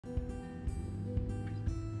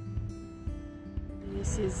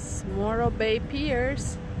This is Morro Bay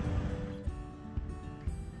Piers.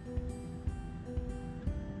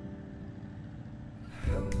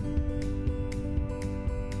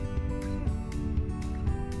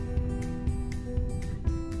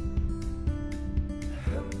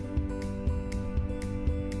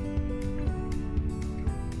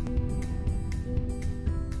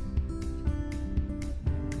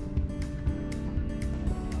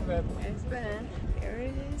 It's been. Here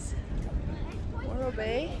it is. Morro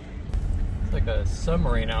Bay. It's like a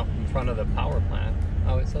submarine out in front of the power plant.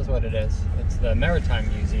 Oh, it says what it is. It's the Maritime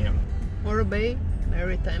Museum. Morro Bay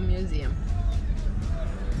Maritime Museum.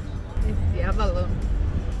 It's the Avalon.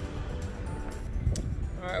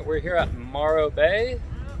 Alright, we're here at Morro Bay.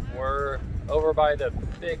 We're over by the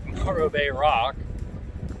big Morro Bay rock.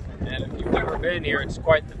 And if you've never been here, it's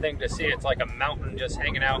quite the thing to see. It's like a mountain just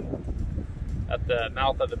hanging out at the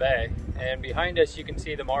mouth of the bay. And behind us you can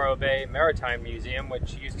see the Morro Bay Maritime Museum,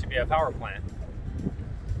 which used to be a power plant.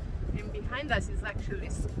 And behind us is actually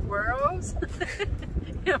squirrels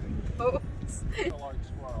and boats. A large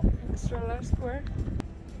squirrel. Extra large squirrel.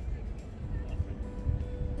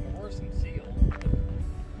 There were some seals.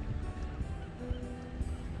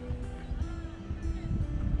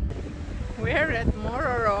 We're at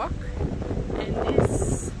Morro Rock, and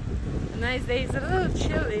this nice day. It's a little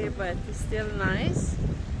chilly, but it's still nice.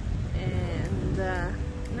 And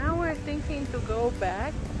now we're thinking to go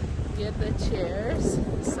back, get the chairs,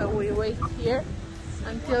 so we wait here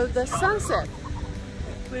until the sunset.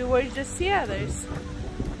 We watch the Sea Otters.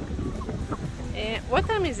 And what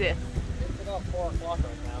time is it? It's about 4 o'clock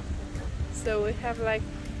right now. So we have like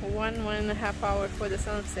 1.5 hours for the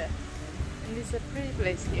sunset. And it's a pretty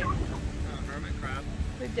place here. Hermit crab.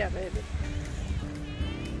 Good job, baby.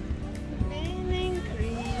 And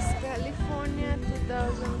Greece, California,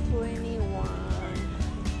 2021.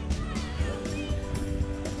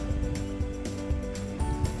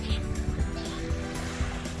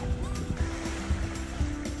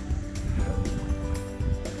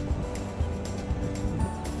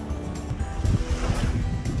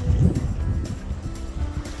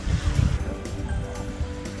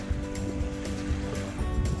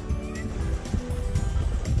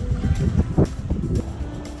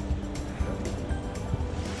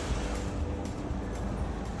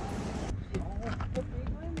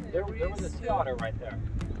 There was a sea otter right there.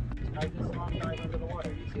 I just saw him dive under the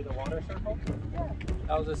water. You see the water circle? Yeah.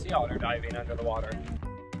 That was a sea otter diving under the water.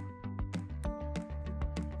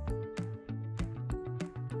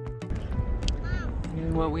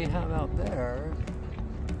 And what we have out there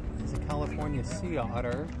is a California sea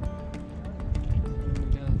otter.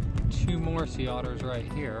 We got 2 more sea otters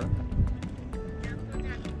right here.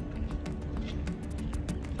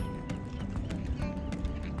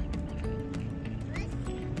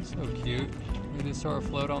 So cute. They just sort of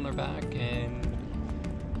float on their back and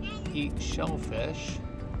eat shellfish.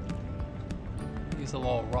 Use a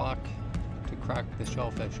little rock to crack the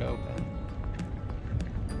shellfish open.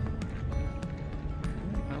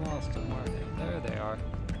 I lost them. Where are they? There they are.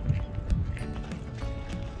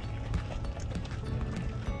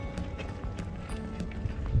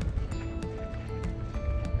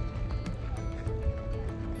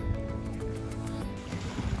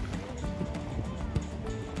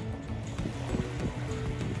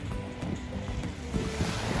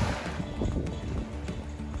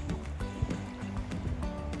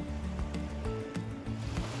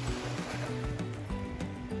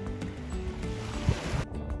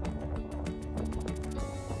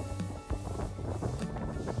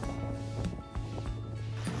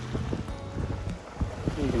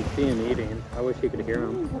 You can see him eating. I wish you could hear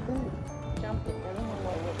him. Jumping. I don't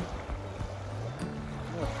know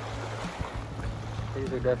what.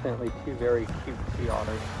 These are definitely 2 very cute sea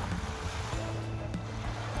otters.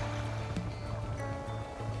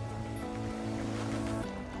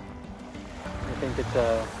 I think it's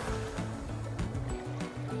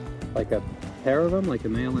like a pair of them, like a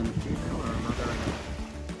male and a female, or a mother and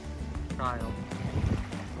a child.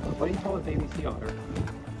 What do you call a baby sea otter?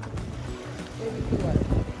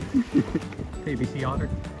 Baby sea otter.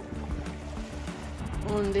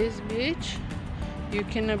 On this beach, you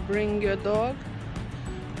cannot bring your dog,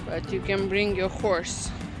 but you can bring your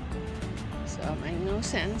horse. So it makes no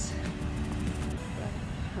sense.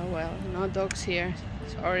 But, oh well, no dogs here.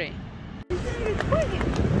 Sorry.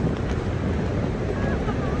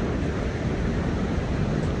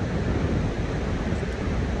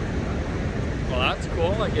 Well, that's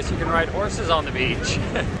cool. I guess you can ride horses on the beach.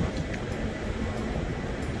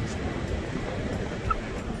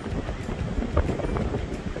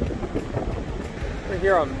 We're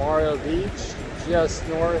here on Morro Beach, just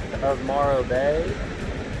north of Morro Bay.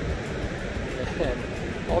 And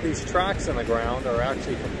all these tracks on the ground are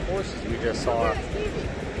actually from horses we just saw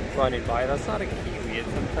running by. That's not a kiwi, it's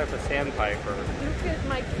some type of sandpiper. Look at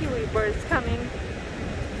my kiwi birds coming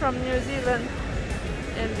from New Zealand,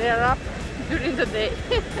 and they're up during the day.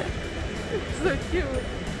 So cute.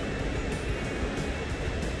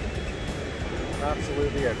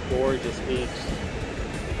 Absolutely a gorgeous beach.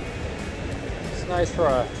 It's nice for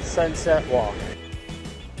a sunset walk.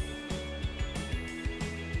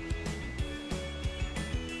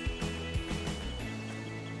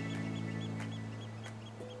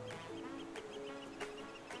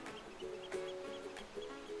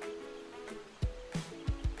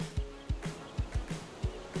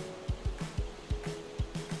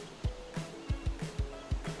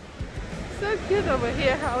 So cute over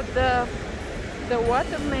here how the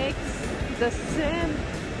water makes the sand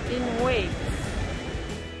in waves.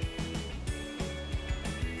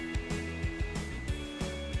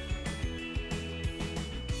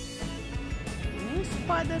 Can you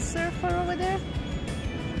spot the surfer over there?